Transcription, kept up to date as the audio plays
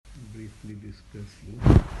briefly discuss this.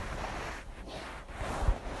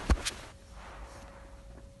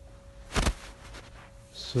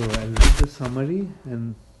 So I'll read the summary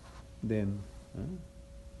and then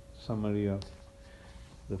summary of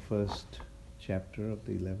the first chapter of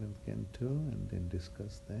the 11th Canto and then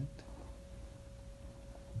discuss that.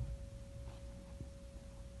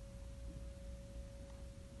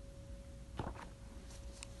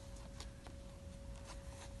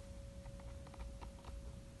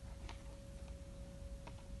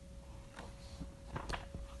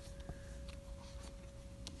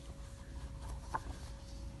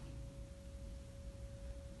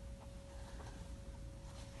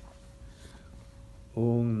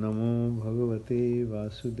 Om Namo Bhagavate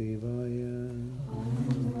Vasudevaya.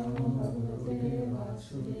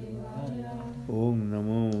 Om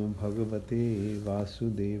Namo Bhagavate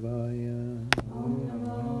Vasudevaya.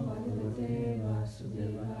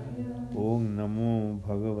 Om Namo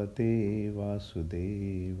Bhagavate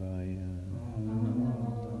Vasudevaya.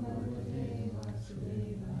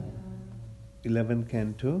 11th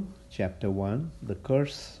Canto, Chapter 1, The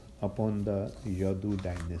Curse upon the Yadu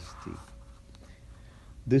Dynasty.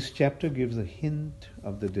 This chapter gives a hint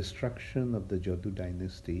of the destruction of the Yadu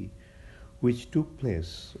dynasty, which took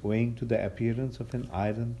place owing to the appearance of an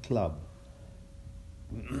iron club.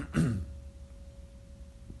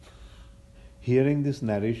 Hearing this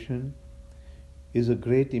narration is a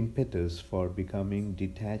great impetus for becoming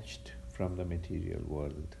detached from the material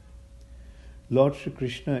world. Lord Sri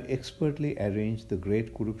Krishna expertly arranged the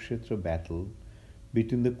great Kurukshetra battle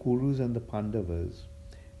between the Kurus and the Pandavas,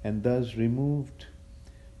 and thus removed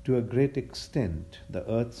to a great extent the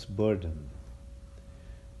earth's burden.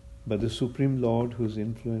 But the Supreme Lord, whose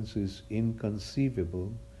influence is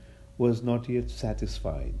inconceivable, was not yet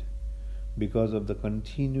satisfied because of the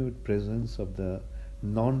continued presence of the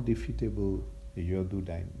non-defeatable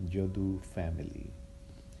Yadu family.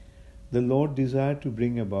 The Lord desired to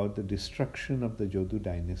bring about the destruction of the Yadu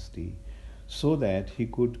dynasty so that he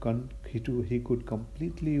could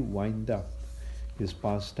completely wind up his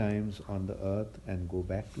pastimes on the earth and go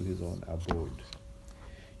back to his own abode.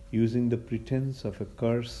 Using the pretense of a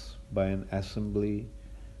curse by an assembly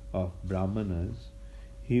of Brahmanas,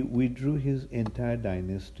 he withdrew his entire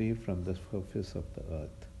dynasty from the surface of the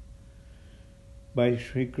earth. By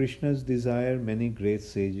Sri Krishna's desire, many great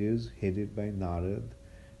sages, headed by Narad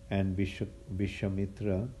and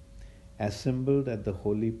Vishwamitra, assembled at the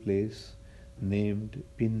holy place named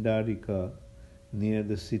Pindarika near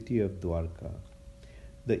the city of Dwarka.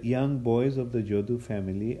 The young boys of the Yadu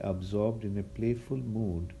family, absorbed in a playful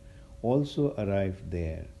mood, also arrived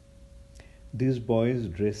there. These boys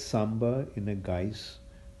dressed Samba in a guise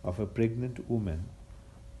of a pregnant woman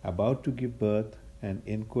about to give birth and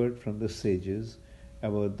inquired from the sages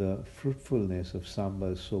about the fruitfulness of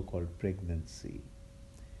Samba's so-called pregnancy.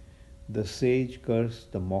 The sage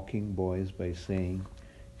cursed the mocking boys by saying,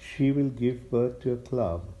 "She will give birth to a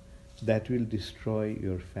club that will destroy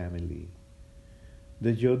your family."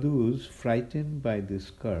 The Yadus, frightened by this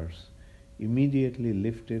curse, immediately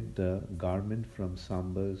lifted the garment from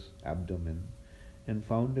Samba's abdomen and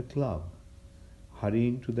found a club.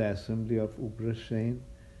 Hurrying to the assembly of Ugrasen,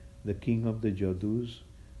 the king of the Yadus,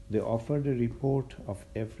 they offered a report of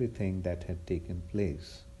everything that had taken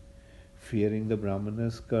place. Fearing the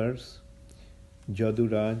Brahmana's curse,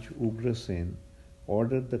 Yaduraj Ugrasen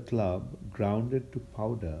ordered the club grounded to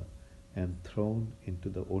powder and thrown into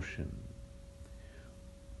the ocean.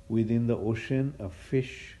 Within the ocean, a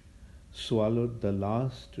fish swallowed the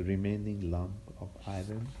last remaining lump of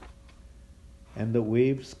iron, and the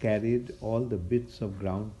waves carried all the bits of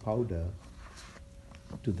ground powder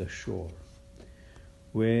to the shore,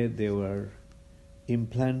 where they were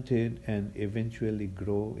implanted and eventually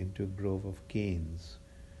grow into a grove of canes.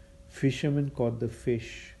 Fishermen caught the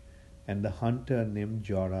fish, and the hunter named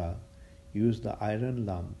Jara used the iron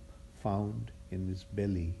lump found in his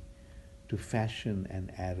belly to fashion an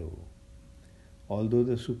arrow. Although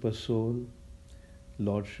the Super Soul,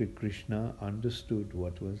 Lord Sri Krishna, understood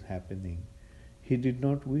what was happening, he did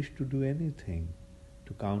not wish to do anything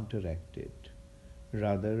to counteract it.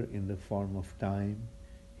 Rather, in the form of time,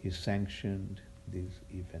 he sanctioned these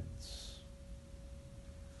events.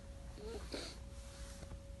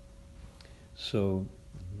 So,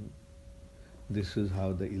 this is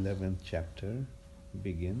how the 11th chapter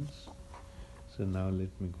begins. So now let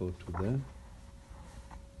me go to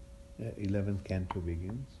the 11th canto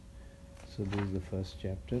begins. So this is the first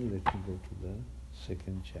chapter. Let me go to the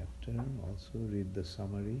second chapter. Also read the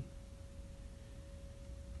summary.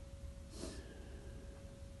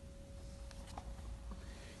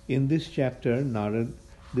 In this chapter,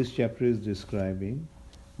 this chapter is describing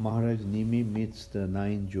Maharaj Nimi meets the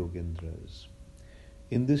 9 Yogendras.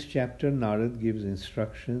 In this chapter, Narad gives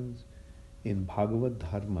instructions in Bhagavad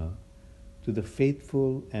Dharma to the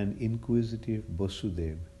faithful and inquisitive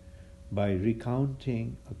Vasudev by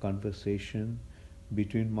recounting a conversation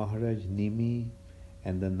between Maharaj Nimi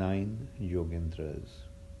and the 9 Yogendras.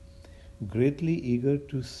 Greatly eager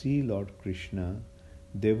to see Lord Krishna,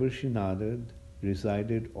 Devarshi Narad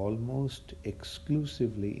resided almost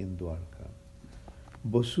exclusively in Dwarka.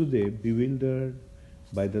 Vasudev, bewildered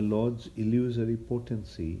by the Lord's illusory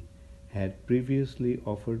potency, had previously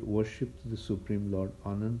offered worship to the Supreme Lord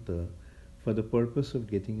Ananta for the purpose of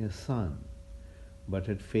getting a son, but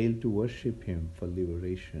had failed to worship him for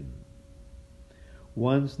liberation.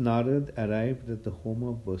 Once Narad arrived at the home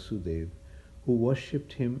of Vasudev, who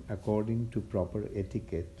worshipped him according to proper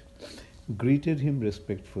etiquette, greeted him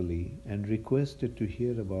respectfully, and requested to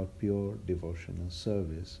hear about pure devotional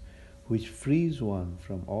service, which frees one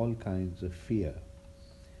from all kinds of fear.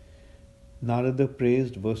 Narada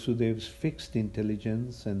praised Vasudev's fixed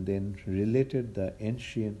intelligence and then related the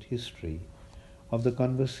ancient history of the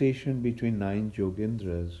conversation between 9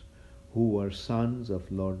 Yogendras, who were sons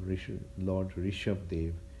of Lord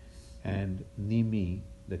Rishabdev and Nimi,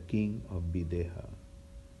 the king of Videha.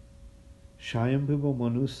 Shayambhava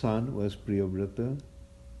Manu's son was Priyavrata.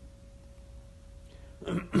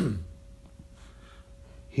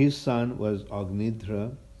 His son was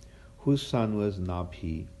Agnidhra, whose son was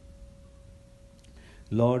Nabhi.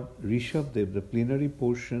 Lord Rishabdev, the plenary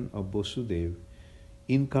portion of Vasudev,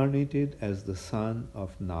 incarnated as the son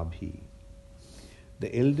of Nabhi.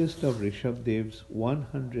 The eldest of Rishabdev's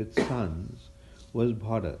 100 sons was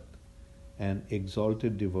Bharat, an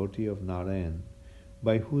exalted devotee of Narayan,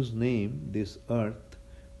 by whose name this earth,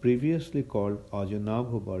 previously called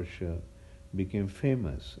Ajanabha Varsha, became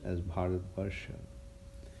famous as Bharat Varsha.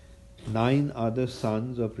 9 other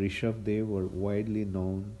sons of Rishabdev were widely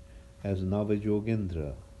known as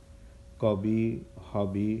Navajogendra: Kabi,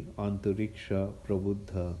 Habi, Antariksha,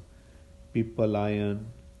 Prabuddha, Pippalayan,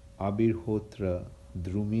 Abirhotra,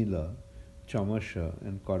 Drumila, Chamasha,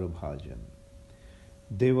 and Karabhajan.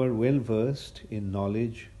 They were well versed in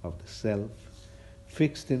knowledge of the self,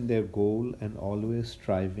 fixed in their goal and always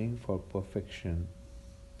striving for perfection.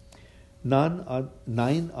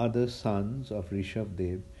 9 other sons of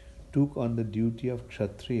Rishabdev took on the duty of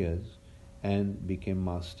Kshatriyas and became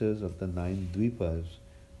masters of the 9 Dvipas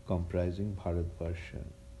comprising Bharatvarsha.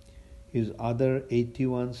 His other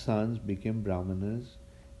 81 sons became Brahmanas,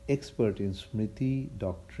 expert in Smriti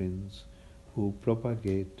doctrines, who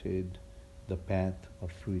propagated the path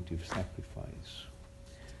of fruitive sacrifice.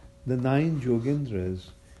 The 9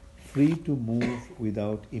 Yogendras, free to move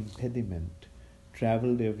without impediment,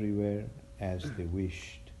 traveled everywhere as they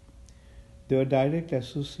wished. They were direct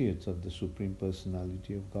associates of the Supreme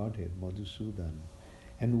Personality of Godhead, Madhusudan,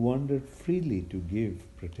 and wandered freely to give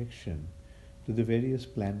protection to the various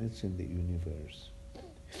planets in the universe.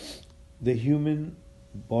 The human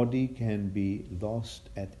body can be lost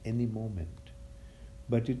at any moment,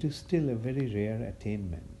 but it is still a very rare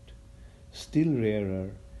attainment. Still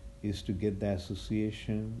rarer is to get the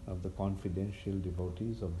association of the confidential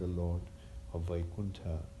devotees of the Lord of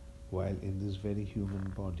Vaikuntha while in this very human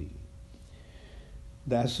body.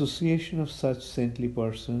 The association of such saintly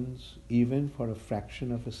persons, even for a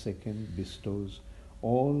fraction of a second, bestows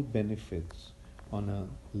all benefits on a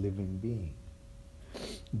living being.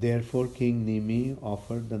 Therefore, King Nimi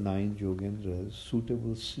offered the 9 Yogendras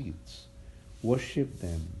suitable seats, worshipped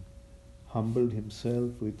them, humbled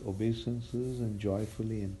himself with obeisances, and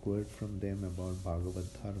joyfully inquired from them about Bhagavad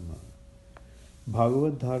Dharma.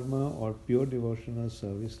 Bhagavad Dharma, or pure devotional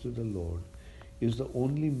service to the Lord, is the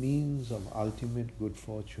only means of ultimate good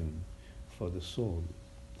fortune for the soul.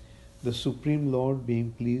 The Supreme Lord,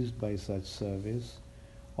 being pleased by such service,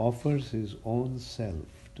 offers his own self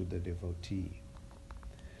to the devotee.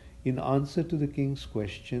 In answer to the king's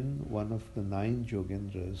question, one of the 9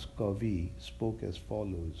 Yogendras, Kavi, spoke as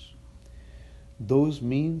follows: "Those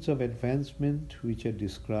means of advancement which are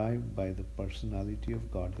described by the personality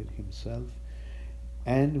of Godhead himself,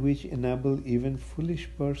 and which enable even foolish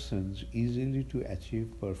persons easily to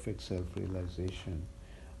achieve perfect self-realization,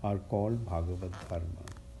 are called Bhagavad Dharma.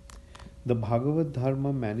 The Bhagavad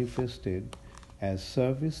Dharma manifested as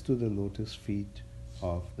service to the lotus feet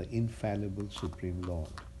of the infallible Supreme Lord.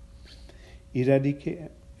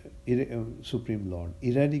 Supreme Lord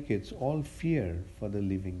eradicates all fear for the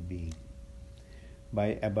living being.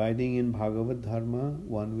 By abiding in Bhagavad Dharma,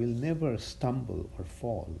 one will never stumble or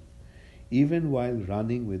fall, even while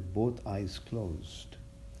running with both eyes closed.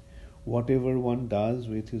 Whatever one does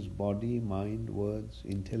with his body, mind, words,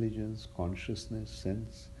 intelligence, consciousness,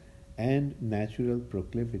 sense, and natural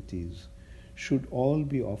proclivities should all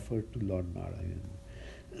be offered to Lord Narayan.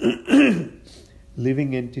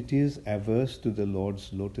 Living entities averse to the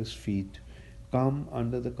Lord's lotus feet come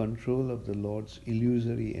under the control of the Lord's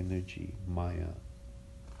illusory energy, Maya.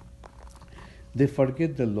 They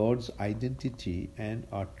forget the Lord's identity and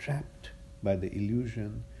are trapped by the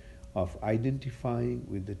illusion of identifying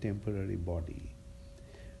with the temporary body.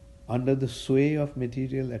 Under the sway of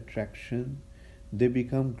material attraction, they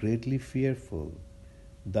become greatly fearful.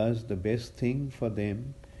 Thus, the best thing for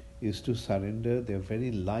them is to surrender their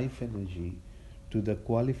very life energy to the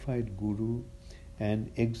qualified Guru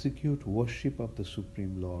and execute worship of the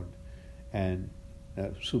Supreme Lord,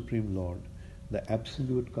 the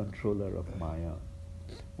absolute controller of Maya,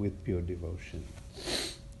 with pure devotion.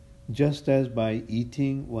 Just as by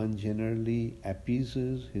eating one generally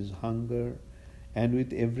appeases his hunger and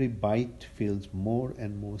with every bite feels more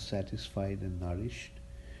and more satisfied and nourished,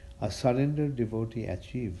 a surrendered devotee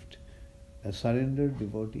achieves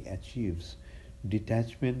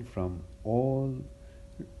detachment from all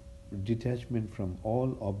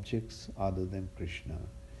objects other than Krishna,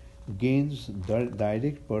 gains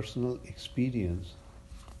direct personal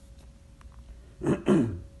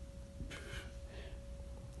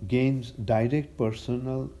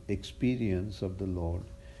experience of the Lord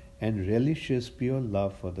and relishes pure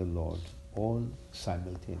love for the Lord, all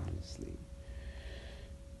simultaneously.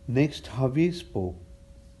 Next, Havi spoke,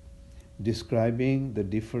 describing the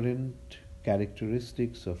different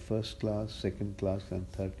characteristics of first class, second class, and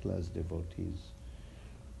third class devotees.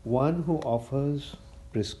 One who offers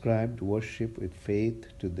prescribed worship with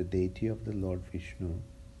faith to the deity of the Lord Vishnu,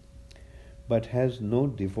 but has no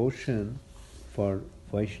devotion for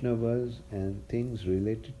Vaishnavas and things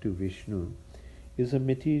related to Vishnu, is a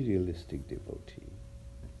materialistic devotee.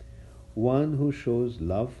 One who shows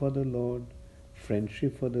love for the Lord,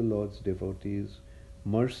 friendship for the Lord's devotees,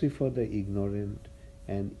 mercy for the ignorant,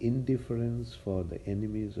 and indifference for the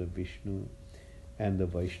enemies of Vishnu and the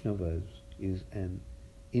Vaishnavas is an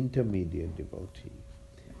intermediate devotee,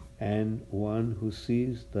 and one who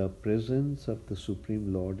sees the presence of the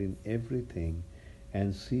Supreme Lord in everything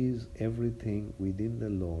and sees everything within the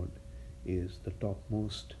Lord is the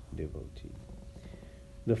topmost devotee.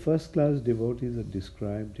 The first class devotees are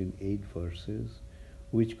described in 8 verses,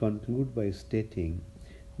 which conclude by stating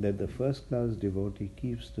that the first class devotee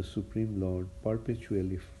keeps the Supreme Lord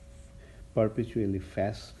perpetually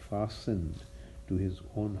fastened to his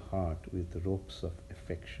own heart with ropes of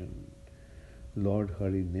affection. Lord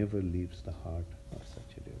Hari never leaves the heart of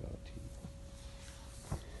such a devotee.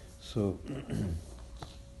 So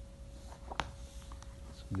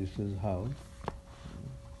this is how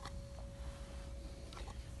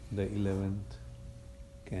the 11th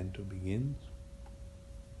canto begins.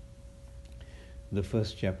 The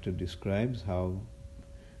first chapter describes how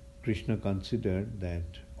Krishna considered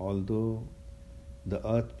that although the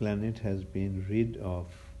earth planet has been rid of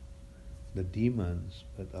the demons,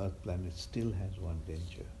 but earth planet still has one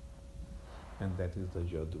danger, and that is the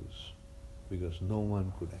Jadus, because no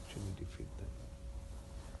one could actually defeat them.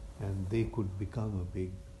 And they could become a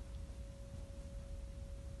big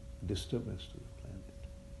disturbance to the planet.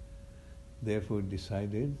 Therefore it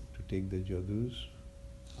decided to take the Jadus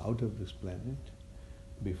out of this planet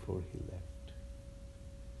before he left.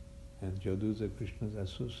 And Jadus are Krishna's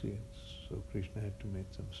associates, so Krishna had to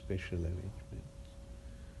make some special arrangements.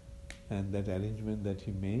 And that arrangement that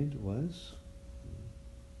he made was,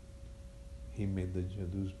 he made the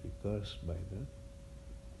Jadus be cursed by the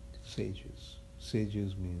sages.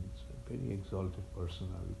 Sages means very exalted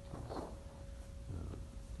personalities.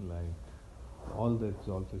 Like all the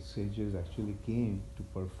exalted sages actually came to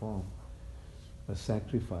perform a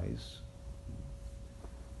sacrifice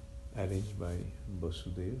arranged by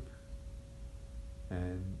Vasudev,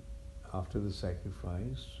 and after the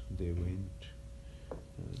sacrifice they went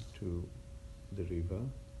to the river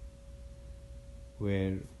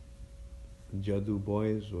where Jadu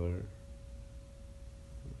boys were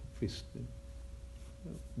feasting.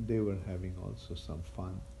 They were having also some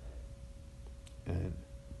fun, and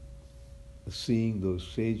seeing those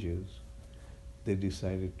sages, they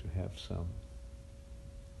decided to have some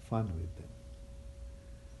fun with them.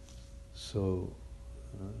 So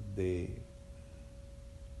they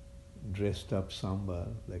dressed up Samba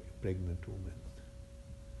like a pregnant woman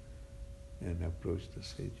and approached the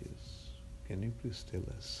sages. Can you please tell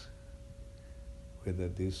us whether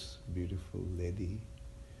this beautiful lady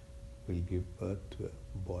will give birth to a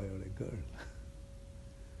boy or a girl?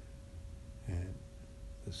 And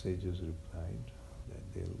the sages replied that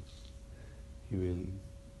he will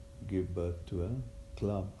give birth to a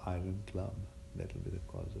club, iron club. that will be the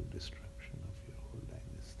cause of destruction of your whole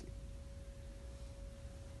dynasty.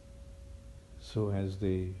 So as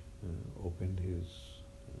they opened his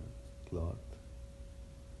cloth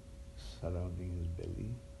surrounding his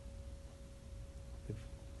belly, they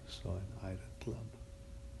saw an iron club.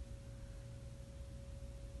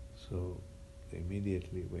 So they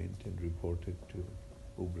immediately went and reported to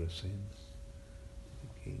Ugrasen, the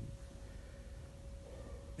king,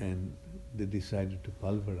 and they decided to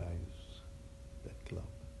pulverize that club.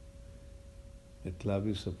 The club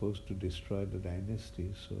is supposed to destroy the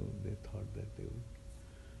dynasty, so they thought that they would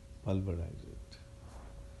pulverize it.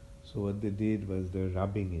 So what they did was they were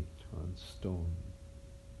rubbing it on stone.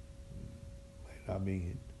 By rubbing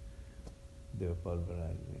it, they were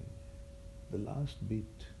pulverizing. The last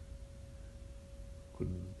bit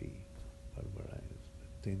couldn't be pulverized, a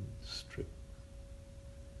thin strip.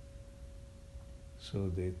 So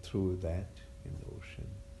they threw that in the ocean,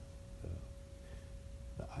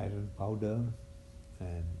 the iron powder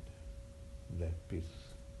and that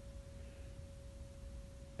piece.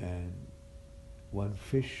 And one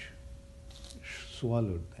fish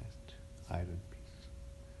swallowed that iron piece.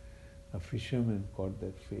 A fisherman caught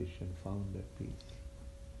that fish and found that piece.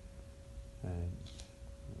 And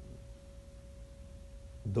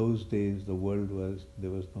those days the world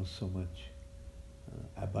there was not so much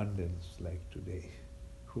abundance like today.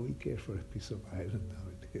 Who will care for a piece of iron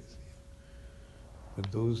nowadays?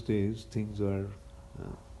 But those days things were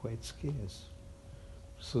quite scarce.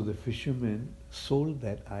 So the fisherman sold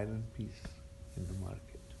that iron piece in the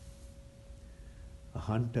market. A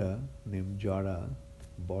hunter named Charu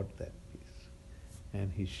bought that piece and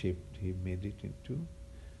he made it into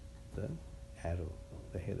the arrow,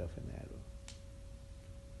 the head of an arrow.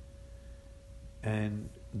 And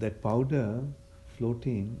that powder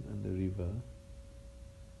floating on the river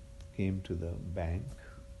came to the bank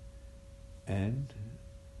and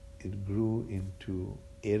it grew into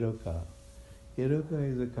eroka. Eroka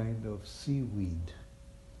is a kind of seaweed,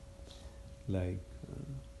 like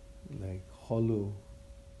hollow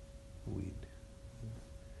weed.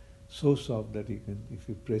 So soft that if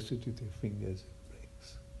you press it with your fingers, it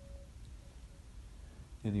breaks.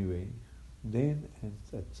 Anyway, then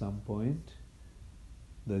at some point,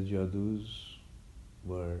 the Jadus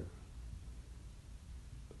were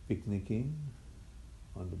picnicking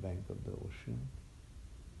on the bank of the ocean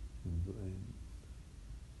in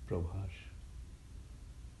Prabhash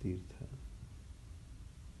Tirtha.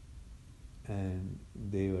 And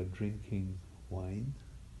they were drinking wine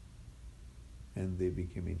and they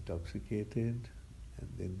became intoxicated and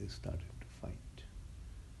then they started to fight.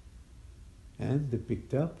 And they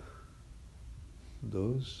picked up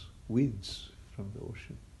those weeds from the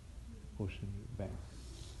ocean bank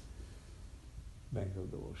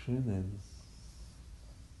of the ocean, and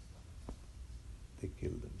they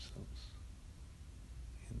killed themselves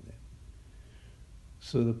in them.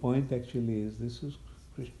 So the point actually is this is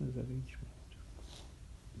Krishna's arrangement.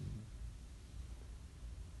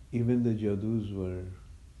 Even the Jadus were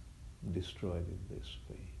destroyed in this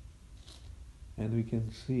way. And we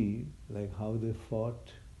can see like how they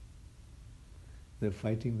fought. They're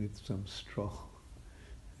fighting with some straw,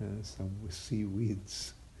 some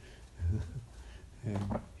seaweeds.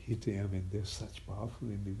 And they're such powerful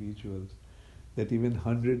individuals that even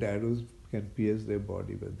 100 arrows can pierce their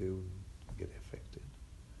body, but they won't get affected.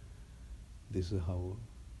 This is how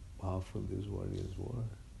powerful these warriors were.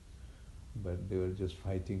 But they were just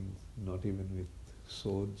fighting not even with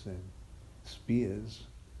swords and spears,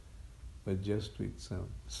 but just with some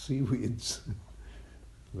seaweeds.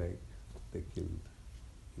 Like they killed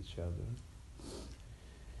each other.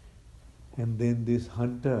 And then this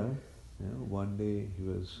hunter, one day he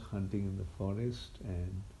was hunting in the forest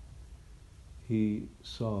and he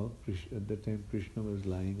saw, at the time Krishna was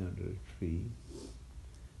lying under a tree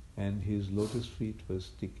and his lotus feet were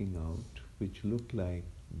sticking out, which looked like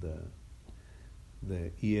the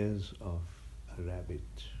ears of a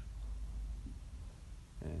rabbit.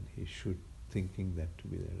 And he shoot, thinking that to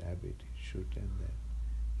be the rabbit, he shoot and then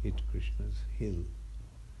hit Krishna's heel.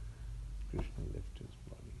 Krishna left his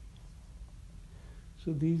body.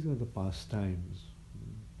 So these are the pastimes.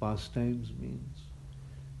 Pastimes means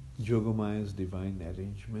Yogamaya's divine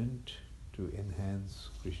arrangement to enhance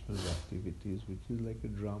Krishna's activities, which is like a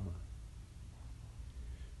drama.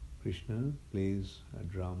 Krishna plays a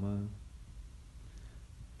drama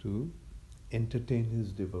to entertain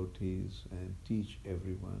his devotees and teach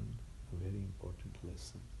everyone a very important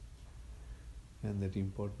lesson. And that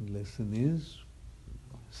important lesson is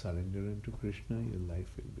surrender unto Krishna, your life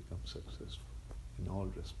will become successful in all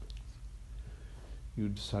respects.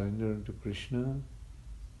 You surrender unto Krishna,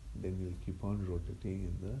 then you'll keep on rotating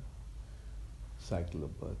in the cycle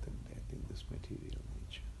of birth and death in this material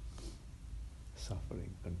nature,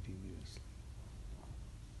 suffering continuously.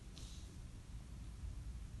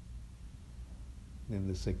 Then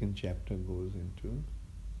the second chapter goes into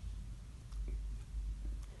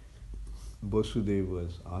Vasudeva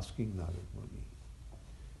was asking Narad Muni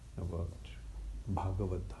about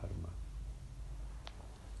Bhagavad Dharma.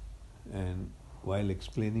 And while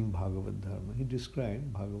explaining Bhagavad Dharma, he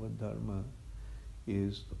described Bhagavad Dharma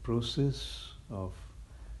is the process of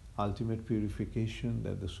ultimate purification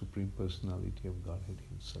that the Supreme Personality of Godhead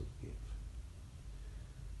Himself gave.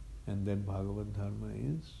 And then Bhagavad Dharma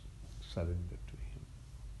is surrender to Him.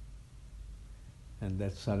 And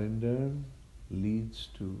that surrender leads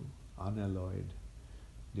to unalloyed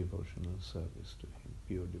devotional service to Him,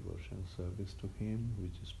 pure devotional service to Him,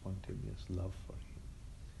 which is spontaneous love for Him.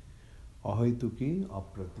 Ahaituki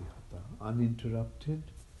apratihata, uninterrupted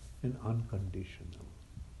and unconditional.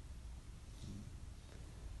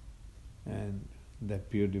 And that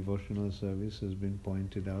pure devotional service has been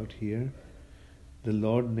pointed out here. The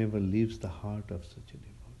Lord never leaves the heart of such a devotee.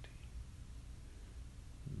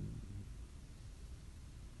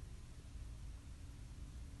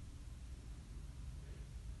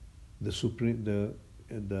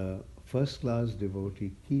 The first class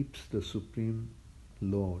devotee keeps the Supreme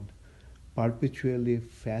Lord perpetually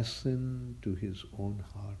fastened to his own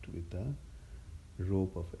heart with a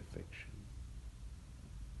rope of affection.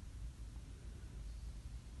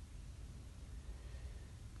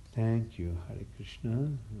 Thank you, Hare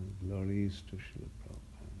Krishna. Glories to Srila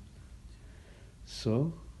Prabhupada.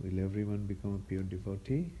 So, will everyone become a pure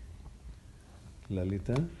devotee?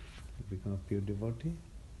 Lalita, become a pure devotee?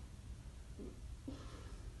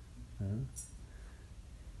 Huh?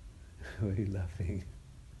 Why are you laughing?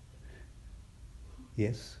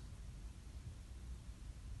 Yes?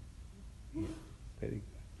 Yeah, very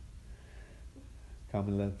good.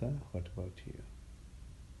 Kamalata, what about you?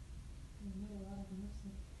 I need a lot of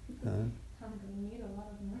mercy. Huh? I'm going to need a lot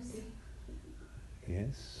of mercy.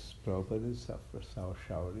 Yes, Prabhupada is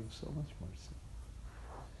showering so much mercy.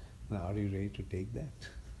 Now, are you ready to take that?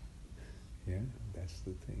 Yeah, that's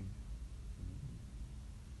the thing.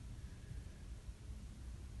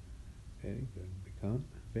 Very good. Become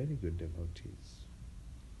very good devotees.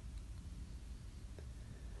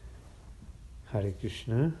 Hare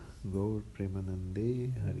Krishna, Gaur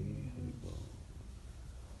Premanande, Hare Hare Gaur.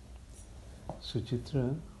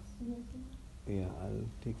 Suchitra, yeah, I'll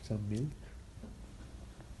take some milk.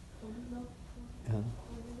 Only milk?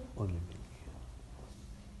 Only milk.